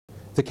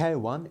The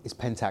K-01 is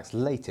Pentax's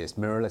latest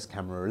mirrorless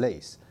camera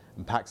release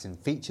and packs in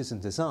features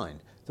and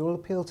design that will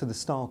appeal to the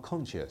style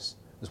conscious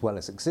as well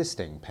as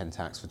existing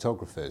Pentax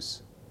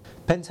photographers.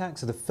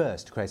 Pentax are the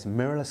first to create a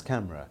mirrorless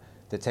camera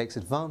that takes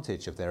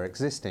advantage of their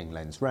existing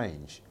lens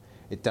range.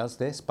 It does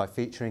this by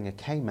featuring a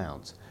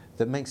K-mount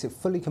that makes it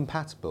fully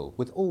compatible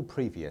with all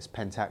previous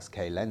Pentax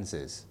K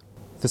lenses.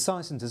 The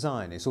size and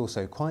design is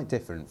also quite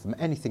different from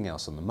anything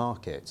else on the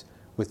market,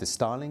 with the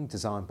styling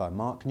designed by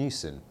Marc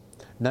Newson,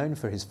 known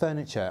for his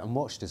furniture and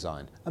watch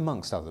design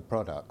amongst other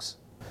products.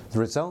 The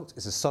result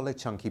is a solid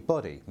chunky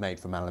body made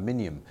from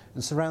aluminium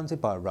and surrounded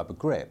by a rubber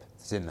grip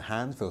that in the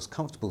hand feels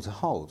comfortable to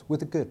hold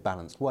with a good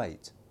balanced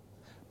weight.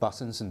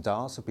 Buttons and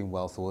dials have been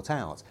well thought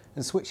out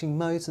and switching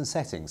modes and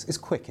settings is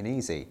quick and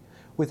easy,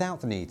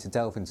 without the need to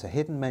delve into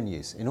hidden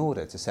menus in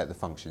order to set the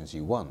functions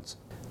you want.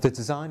 The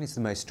design is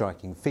the most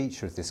striking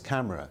feature of this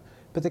camera,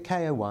 but the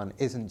K-01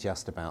 isn't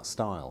just about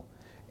style.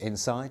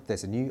 Inside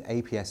there's a new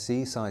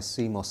APS-C size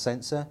CMOS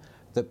sensor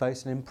that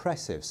boasts an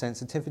impressive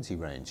sensitivity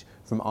range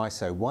from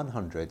ISO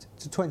 100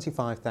 to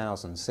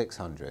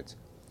 25,600.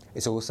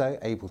 It's also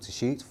able to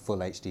shoot full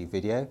HD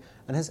video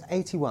and has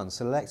 81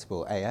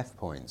 selectable AF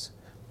points,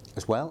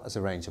 as well as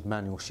a range of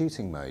manual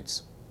shooting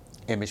modes.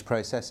 Image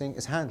processing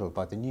is handled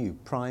by the new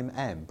Prime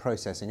M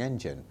processing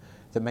engine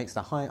that makes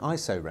the high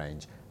ISO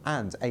range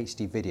and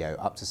HD video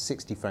up to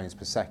 60 frames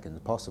per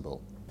second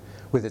possible.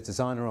 With a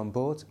designer on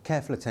board,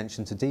 careful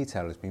attention to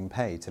detail has been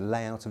paid to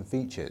layout and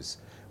features,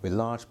 with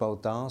large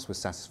bold dials with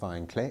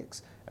satisfying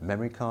clicks, a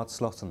memory card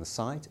slot on the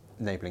side,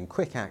 enabling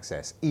quick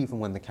access even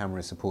when the camera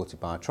is supported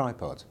by a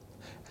tripod,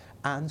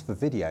 and for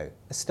video,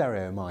 a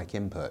stereo mic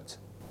input.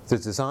 The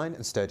design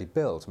and sturdy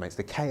build makes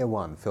the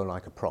K-01 feel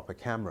like a proper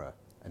camera,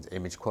 and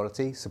image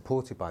quality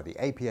supported by the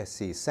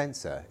APS-C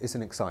sensor is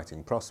an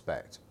exciting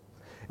prospect.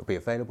 It will be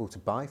available to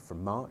buy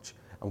from March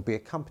and will be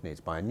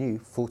accompanied by a new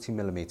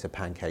 40mm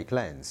pancake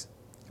lens,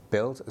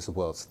 billed as the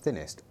world's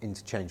thinnest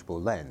interchangeable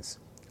lens,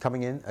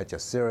 coming in at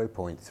just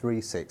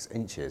 0.36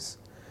 inches.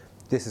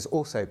 This has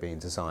also been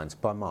designed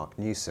by Marc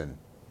Newson.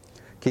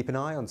 Keep an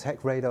eye on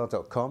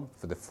techradar.com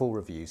for the full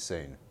review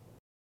soon.